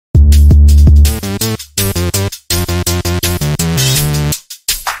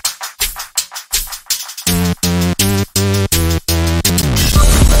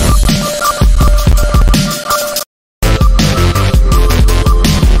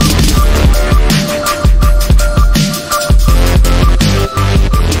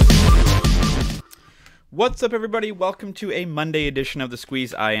What's up, everybody? Welcome to a Monday edition of The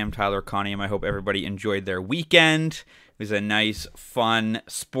Squeeze. I am Tyler Conium. I hope everybody enjoyed their weekend. It was a nice, fun,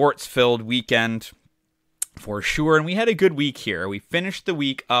 sports-filled weekend for sure, and we had a good week here. We finished the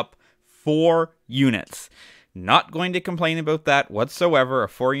week up 4 units. Not going to complain about that whatsoever. A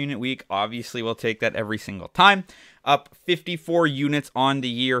 4-unit week, obviously we'll take that every single time. Up 54 units on the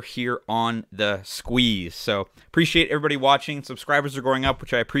year here on The Squeeze. So appreciate everybody watching. Subscribers are going up,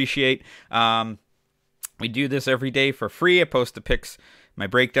 which I appreciate. We do this every day for free. I post the pics. My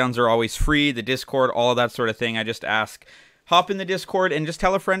breakdowns are always free. The Discord, all of that sort of thing. I just ask, hop in the Discord and just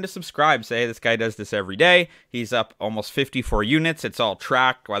tell a friend to subscribe. Say, hey, this guy does this every day. He's up almost 54 units. It's all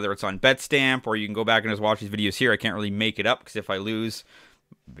tracked, whether it's on Betstamp or you can go back and just watch these videos here. I can't really make it up because if I lose,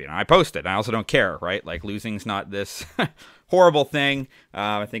 I post it. I also don't care, right? Like, losing's not this horrible thing.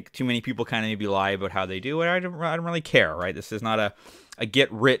 I think too many people kind of maybe lie about how they do it. I don't really care, right? This is not a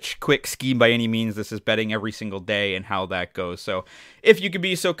get-rich-quick scheme by any means. This is betting every single day and how that goes. So if you could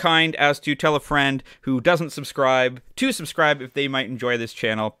be so kind as to tell a friend who doesn't subscribe to subscribe if they might enjoy this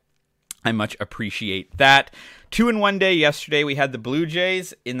channel, I much appreciate that. 2-in-1 day yesterday. We had the Blue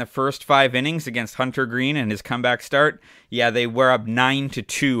Jays in the first 5 innings against Hunter Green and his comeback start. Yeah, they were up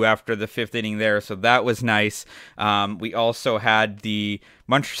 9-2 after the 5th inning there, so that was nice. We also had the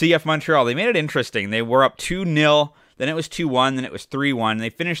CF Montreal. They made it interesting. They were up 2-0. Then it was 2-1, then it was 3-1. They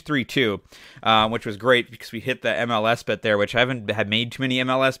finished 3-2, which was great because we hit the MLS bet there, which I haven't had made too many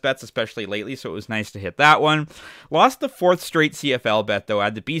MLS bets, especially lately, so it was nice to hit that one. Lost the 4th straight CFL bet, though. I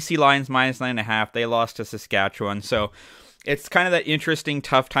had the BC Lions minus 9.5. They lost to Saskatchewan, so it's kind of that interesting,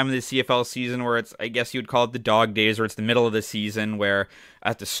 tough time of the CFL season where it's, I guess you would call it the dog days, or it's the middle of the season where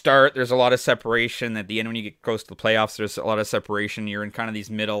at the start there's a lot of separation. At the end, when you get close to the playoffs, there's a lot of separation. You're in kind of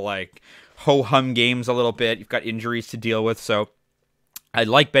these middle, like, ho-hum games a little bit. You've got injuries to deal with, so I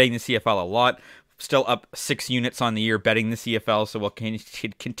like betting the CFL a lot. Still up 6 units on the year betting the CFL, so we'll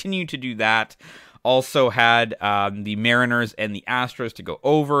continue to do that. Also had the Mariners and the Astros to go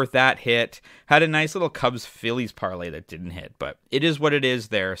over. That hit. Had a nice little Cubs-Phillies parlay that didn't hit, but it is what it is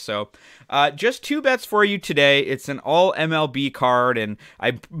there. So just 2 bets for you today. It's an all MLB card, and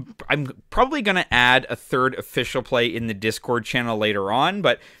I'm probably going to add a 3rd official play in the Discord channel later on,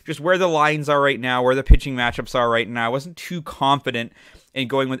 but just where the lines are right now, where the pitching matchups are right now, I wasn't too confident and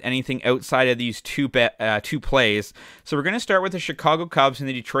going with anything outside of these two plays. So we're going to start with the Chicago Cubs and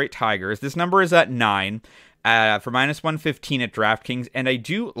the Detroit Tigers. This number is at 9 for minus 115 at DraftKings, and I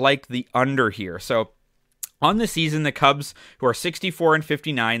do like the under here. So on the season, the Cubs, who are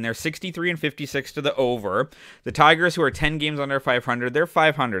 64-59, they're 63-56 to the over. The Tigers, who are 10 games under 500, they're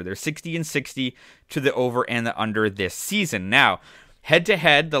 500. They're 60-60 to the over and the under this season. Now,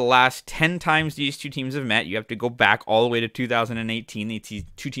 head-to-head, the last 10 times these two teams have met, you have to go back all the way to 2018. These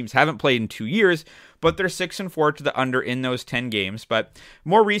two teams haven't played in 2 years, but they're 6-4 to the under in those 10 games. But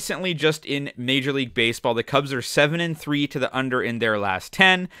more recently, just in Major League Baseball, the Cubs are 7-3 to the under in their last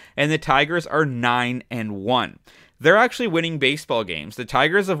 10, and the Tigers are 9-1. They're actually winning baseball games. The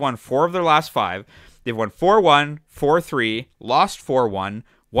Tigers have won 4 of their last 5. They've won 4-1, 4-3, lost 4-1,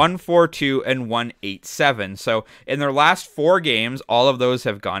 1-4-2, and 1-8-7. So in their last 4 games, all of those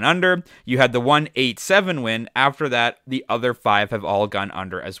have gone under. You had the 1-8-7 win. After that, the other 5 have all gone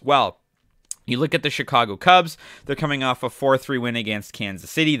under as well. You look at the Chicago Cubs, they're coming off a 4-3 win against Kansas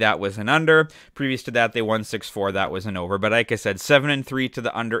City. That was an under. Previous to that, they won 6-4. That was an over. But like I said, 7-3 to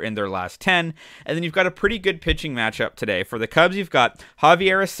the under in their last 10. And then you've got a pretty good pitching matchup today. For the Cubs, you've got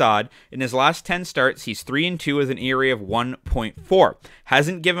Javier Assad. In his last 10 starts, he's 3-2 with an ERA of 1.4.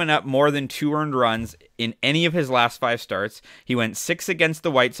 Hasn't given up more than 2 earned runs in any of his last 5 starts. He went 6 against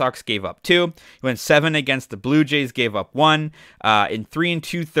the White Sox, gave up 2. He went 7 against the Blue Jays, gave up 1. In 3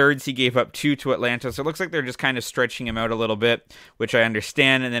 2/3, he gave up 2 to Atlanta. So it looks like they're just kind of stretching him out a little bit, which I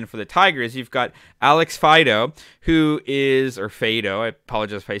understand. And then for the Tigers, you've got Alex Fido, who is, or Fado, I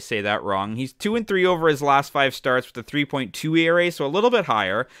apologize if I say that wrong. He's 2-3 over his last 5 starts with a 3.2 ERA, so a little bit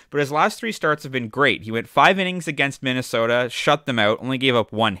higher, but his last 3 starts have been great. He went 5 innings against Minnesota, shut them out, only gave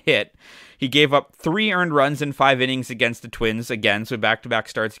up 1 hit. He gave up 3 earned runs in 5 innings against the Twins again, so back-to-back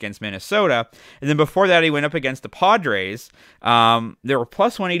starts against Minnesota. And then before that, he went up against the Padres. There were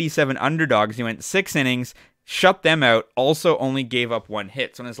plus 187 underdogs. He went 6 innings, shut them out, also only gave up 1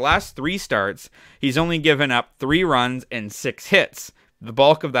 hit. So in his last 3 starts, he's only given up 3 runs and 6 hits. The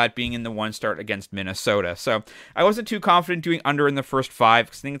bulk of that being in the 1 start against Minnesota. So I wasn't too confident doing under in the first 5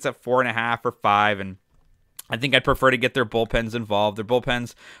 because I think it's at 4.5 or 5, and I think I'd prefer to get their bullpens involved. Their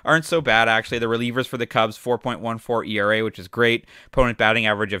bullpens aren't so bad, actually. The relievers for the Cubs, 4.14 ERA, which is great. Opponent batting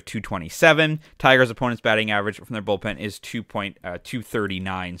average of 227. Tigers' opponent's batting average from their bullpen is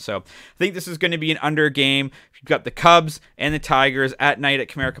 2.239. So I think this is going to be an under game. You've got the Cubs and the Tigers at night at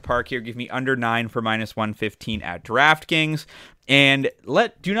Comerica Park here. Give me under 9 for minus 115 at DraftKings. And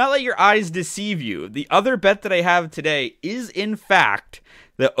do not let your eyes deceive you. The other bet that I have today is, in fact,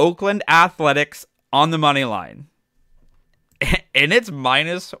 the Oakland Athletics on the money line. And it's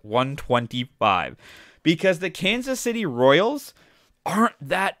minus 125 because the Kansas City Royals aren't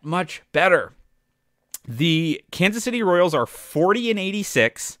that much better. The Kansas City Royals are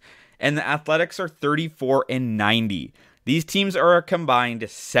 40-86 and the Athletics are 34-90. These teams are a combined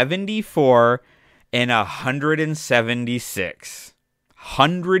 74 and 176.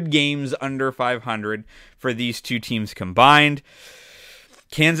 100 games under 500 for these two teams combined.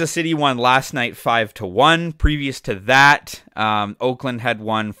 Kansas City won last night 5-1. Previous to that, Oakland had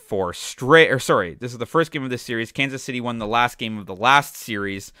won 4 straight. This is the first game of this series. Kansas City won the last game of the last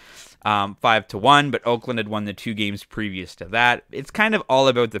series 5-1, but Oakland had won the 2 games previous to that. It's kind of all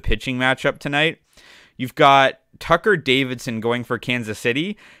about the pitching matchup tonight. You've got Tucker Davidson going for Kansas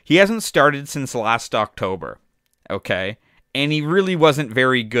City. He hasn't started since last October, okay? And he really wasn't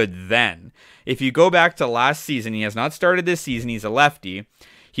very good then. If you go back to last season, he has not started this season. He's a lefty.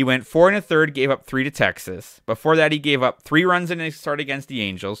 He went 4 1/3, gave up 3 to Texas. Before that, he gave up 3 runs in a start against the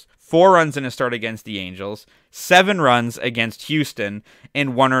Angels, 4 runs in a start against the Angels, 7 runs against Houston,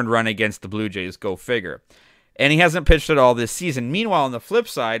 and 1 earned run against the Blue Jays. Go figure. And he hasn't pitched at all this season. Meanwhile, on the flip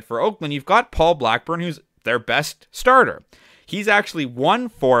side, for Oakland, you've got Paul Blackburn, who's their best starter. He's actually won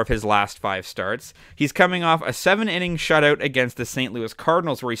 4 of his last 5 starts. He's coming off a 7-inning shutout against the St. Louis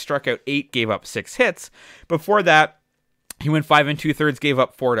Cardinals where he struck out 8, gave up 6 hits. Before that, he went 5 2/3, gave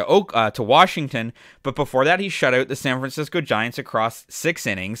up 4 to Washington. But before that, he shut out the San Francisco Giants across 6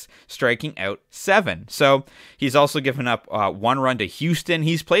 innings, striking out 7. So he's also given up 1 run to Houston.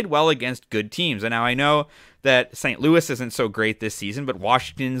 He's played well against good teams. And now I know that St. Louis isn't so great this season, but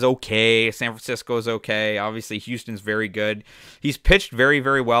Washington's okay. San Francisco's okay. Obviously, Houston's very good. He's pitched very,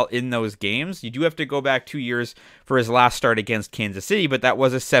 very well in those games. You do have to go back 2 years for his last start against Kansas City, but that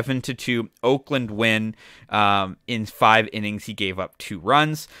was a 7-2 Oakland win. In 5 innings, he gave up 2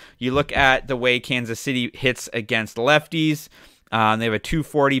 runs. You look at the way Kansas City hits against lefties. They have a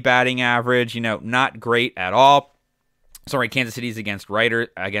 240 batting average, not great at all. Kansas City's against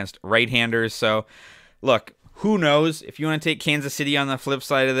right-handers, so look, who knows? If you want to take Kansas City on the flip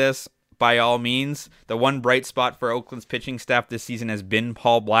side of this, by all means. The one bright spot for Oakland's pitching staff this season has been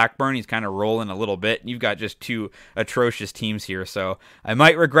Paul Blackburn. He's kind of rolling a little bit. You've got just 2 atrocious teams here, so I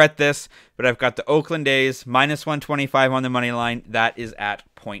might regret this, but I've got the Oakland A's minus 125 on the money line. That is at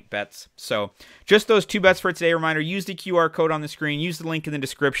Point Bets. So just those 2 bets for today. Reminder, use the QR code on the screen, use the link in the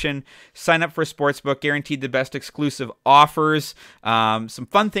description, sign up for Sportsbook, guaranteed the best exclusive offers. Some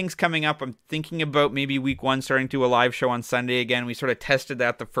fun things coming up. I'm thinking about maybe week 1 starting to do a live show on Sunday again. We sort of tested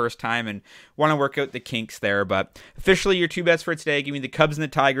that the first time and want to work out the kinks there, but officially your 2 bets for today, give me the Cubs and the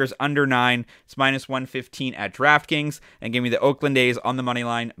Tigers under 9. It's minus 115 at DraftKings, and give me the Oakland A's on the money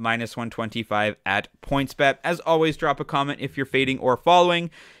line minus 125 at PointsBet. As always, drop a comment if you're fading or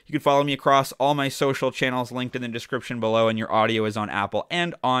following. You can follow me across all my social channels linked in the description below, and your audio is on Apple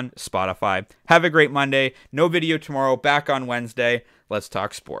and on Spotify. Have a great Monday. No video tomorrow. Back on Wednesday. Let's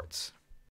talk sports.